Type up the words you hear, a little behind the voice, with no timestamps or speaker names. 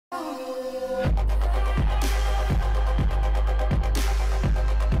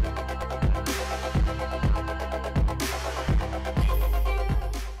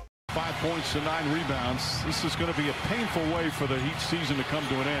points and 9 rebounds. This is going to be a painful way for the Heat season to come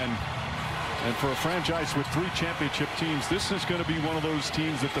to an end. And for a franchise with 3 championship teams, this is going to be one of those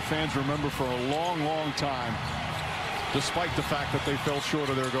teams that the fans remember for a long, long time, despite the fact that they fell short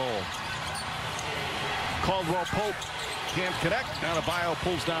of their goal. Caldwell Pope can't connect. Adebayo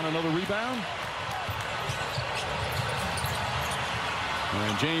pulls down another rebound.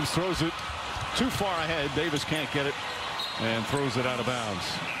 And James throws it too far ahead. Davis can't get it and throws it out of bounds.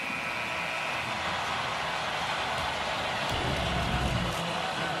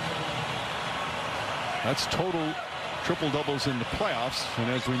 That's total triple doubles in the playoffs, and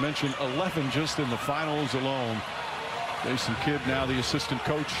as we mentioned, 11 just in the finals alone. Jason Kidd, now the assistant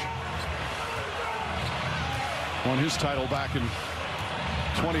coach, won his title back in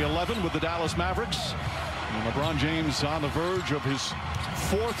 2011 with the Dallas Mavericks. And LeBron James on the verge of his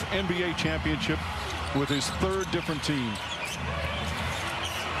 4th NBA championship with his 3rd different team.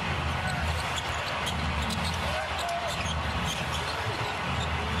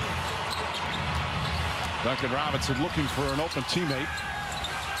 Duncan Robinson looking for an open teammate.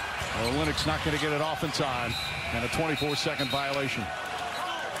 Olynyk not going to get it off in time, and a 24-second violation.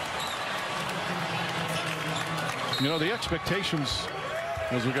 You know, the expectations,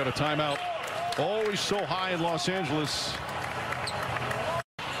 as we got a timeout, always so high in Los Angeles.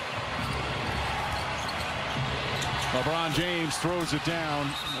 LeBron James throws it down.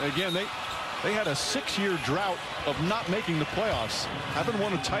 Again, they had a 6-year drought of not making the playoffs. Haven't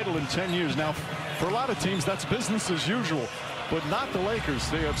won a title in 10 years. Now, for a lot of teams, that's business as usual, but not the Lakers.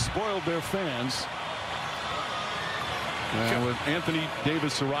 They have spoiled their fans. And with Anthony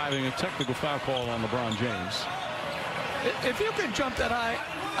Davis arriving, a technical foul call on LeBron James. If you can jump that high,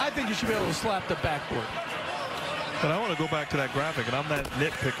 I think you should be able to slap the backboard. But I want to go back to that graphic, and I'm not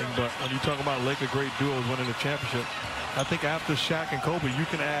nitpicking, but when you talk about Laker great duos winning the championship, I think after Shaq and Kobe, you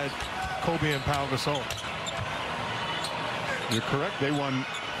can add Kobe and Pau Gasol. You're correct. They won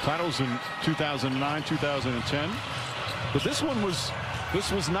titles in 2009, 2010. But this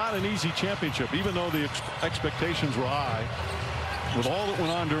was not an easy championship, even though the expectations were high. With all that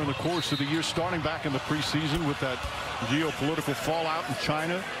went on during the course of the year, starting back in the preseason with that geopolitical fallout in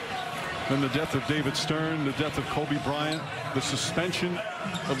China, then the death of David Stern, the death of Kobe Bryant, the suspension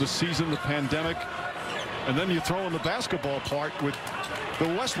of the season, the pandemic, and then you throw in the basketball part with the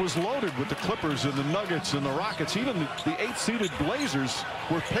West was loaded with the Clippers and the Nuggets and the Rockets. Even the 8th-seeded Blazers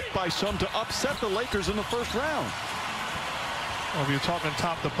were picked by some to upset the Lakers in the first round. Well, if you're talking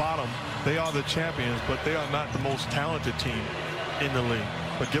top to bottom, they are the champions, but they are not the most talented team in the league.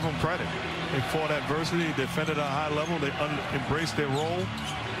 But give them credit. They fought adversity, defended at a high level, they embraced their role,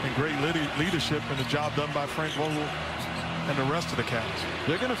 and great leadership, and the job done by Frank Vogel and the rest of the Cavs.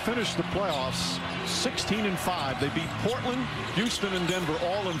 They're going to finish the playoffs 16-5. They beat Portland, Houston, and Denver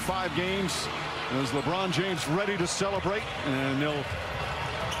all in 5 games. As LeBron James ready to celebrate, and they'll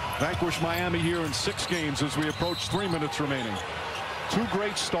vanquish Miami here in 6 games as we approach 3 minutes remaining. 2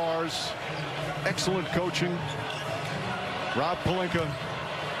 great stars, excellent coaching. Rob Pelinka,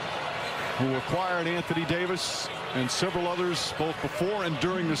 who acquired Anthony Davis and several others both before and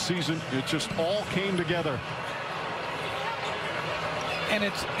during the season. It just all came together. And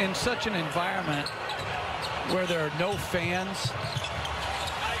it's in such an environment where there are no fans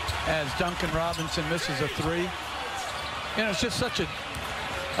as Duncan Robinson misses a 3. You know, it's just such a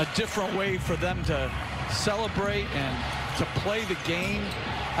different way for them to celebrate and to play the game.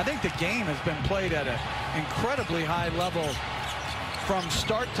 I think the game has been played at an incredibly high level from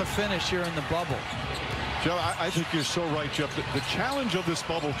start to finish here in the bubble. Joe, I think you're so right, Jeff. The challenge of this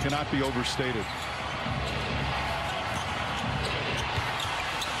bubble cannot be overstated.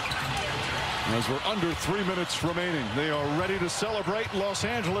 As we're under 3 minutes remaining, they are ready to celebrate Los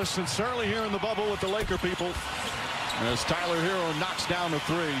Angeles, and certainly here in the bubble with the Laker people. As Tyler Hero knocks down a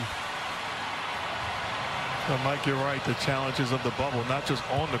 3. Well, Mike, you're right. The challenges of the bubble, not just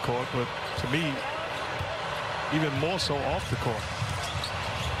on the court, but to me, even more so off the court.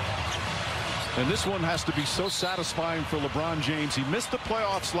 And this one has to be so satisfying for LeBron James. He missed the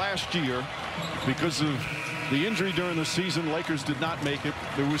playoffs last year because of the injury during the season. Lakers did not make it.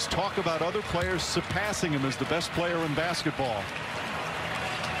 There was talk about other players surpassing him as the best player in basketball.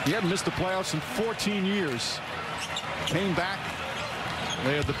 He hadn't missed the playoffs in 14 years. Came back.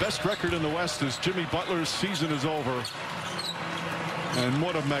 They had the best record in the West as Jimmy Butler's season is over. And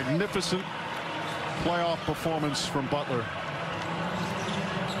what a magnificent playoff performance from Butler.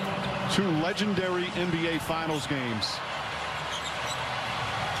 2 legendary NBA Finals games.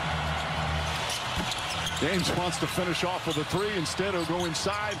 James wants to finish off with a 3. Instead, he'll go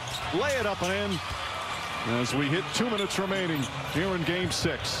inside, lay it up and in. As we hit 2 minutes remaining here in Game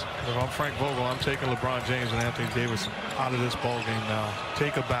 6. If I'm Frank Vogel, I'm taking LeBron James and Anthony Davis out of this ball game now.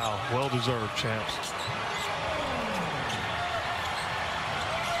 Take a bow. Well-deserved, champs.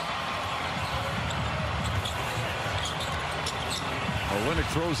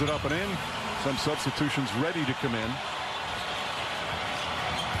 Olynyk throws it up and in. Some substitutions ready to come in.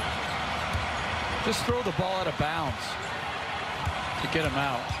 Just throw the ball out of bounds to get him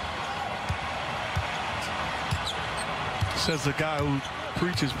out. Says the guy who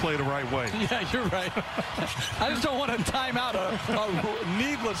preaches play the right way. Yeah, you're right. I just don't want a timeout, a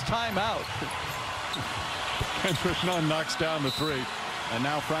needless timeout. Kendrick Nunn knocks down the 3. And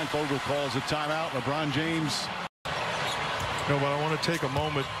now Frank Vogel calls a timeout. LeBron James. No, but I want to take a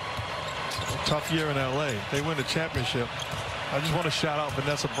moment. Tough year in LA. They win the championship. I just want to shout out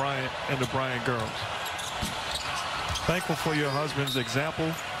Vanessa Bryant and the Bryant girls. Thankful for your husband's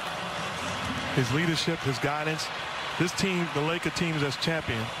example, his leadership, his guidance. This team, the Laker team as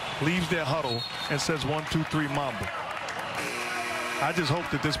champion, leaves their huddle and says 1, 2, 3 Mamba. I just hope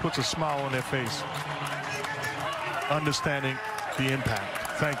that this puts a smile on their face, understanding the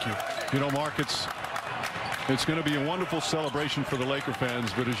impact. Thank you. You know, Mark, it's going to be a wonderful celebration for the Laker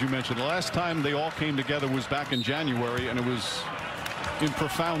fans. But as you mentioned, the last time they all came together was back in January, and it was in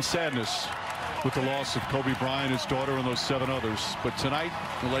profound sadness with the loss of Kobe Bryant, his daughter, and those 7 others. But tonight,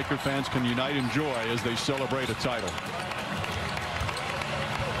 the Laker fans can unite in joy as they celebrate a title.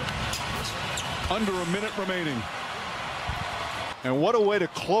 Under a minute remaining. And what a way to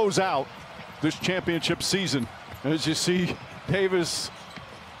close out this championship season. As you see Davis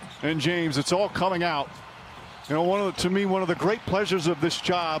and James, it's all coming out. You know, to me, one of the great pleasures of this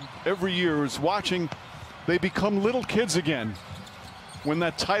job every year is watching they become little kids again when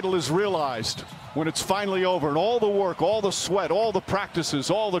that title is realized, when it's finally over, and all the work, all the sweat, all the practices,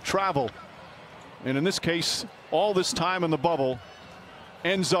 all the travel, and in this case, all this time in the bubble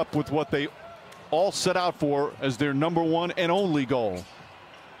ends up with what they all set out for as their #1 and only goal.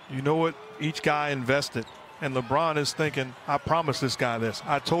 You know what? Each guy invested, and LeBron is thinking, I promised this guy this.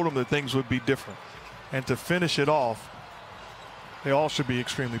 I told him that things would be different. And to finish it off, they all should be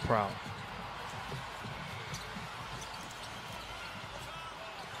extremely proud.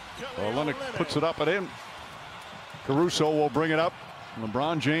 Olynyk puts it up and in. Caruso will bring it up.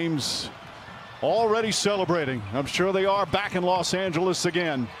 LeBron James already celebrating. I'm sure they are back in Los Angeles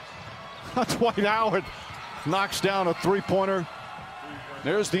again. Dwight Howard knocks down a 3-pointer.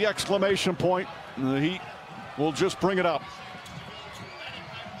 There's the exclamation point. And the Heat will just bring it up.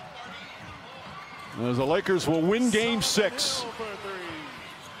 As the Lakers will win Game 6.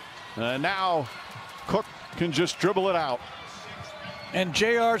 And now Cook can just dribble it out. And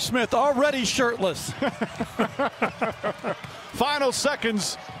J.R. Smith already shirtless. Final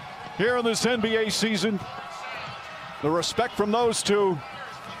seconds here in this NBA season. The respect from those two.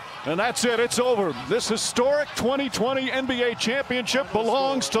 And that's it. It's over. This historic 2020 NBA championship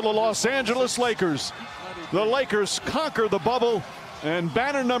belongs to the Los Angeles Lakers. The Lakers conquer the bubble, and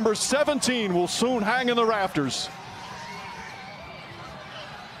banner number 17 will soon hang in the rafters.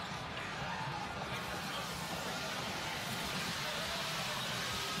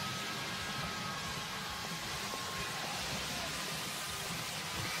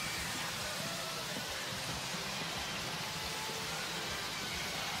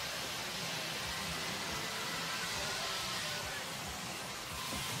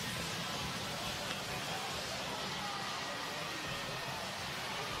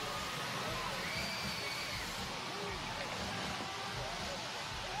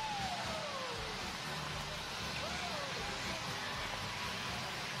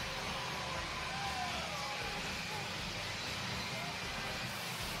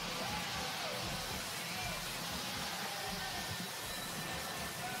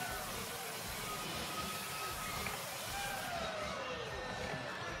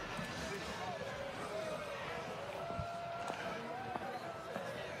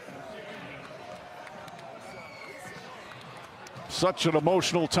 Such an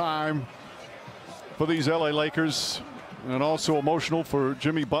emotional time for these LA Lakers, and also emotional for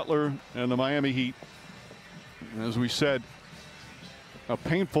Jimmy Butler and the Miami Heat. As we said, a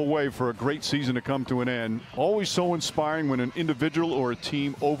painful way for a great season to come to an end. Always so inspiring when an individual or a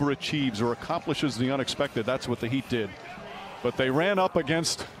team overachieves or accomplishes the unexpected. That's what the Heat did. But they ran up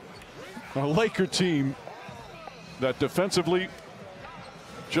against a Laker team that defensively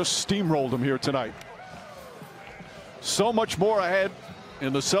just steamrolled them here tonight. So much more ahead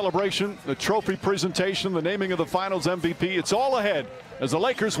in the celebration, the trophy presentation, the naming of the Finals MVP. It's all ahead as the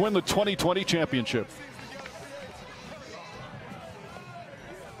Lakers win the 2020 championship.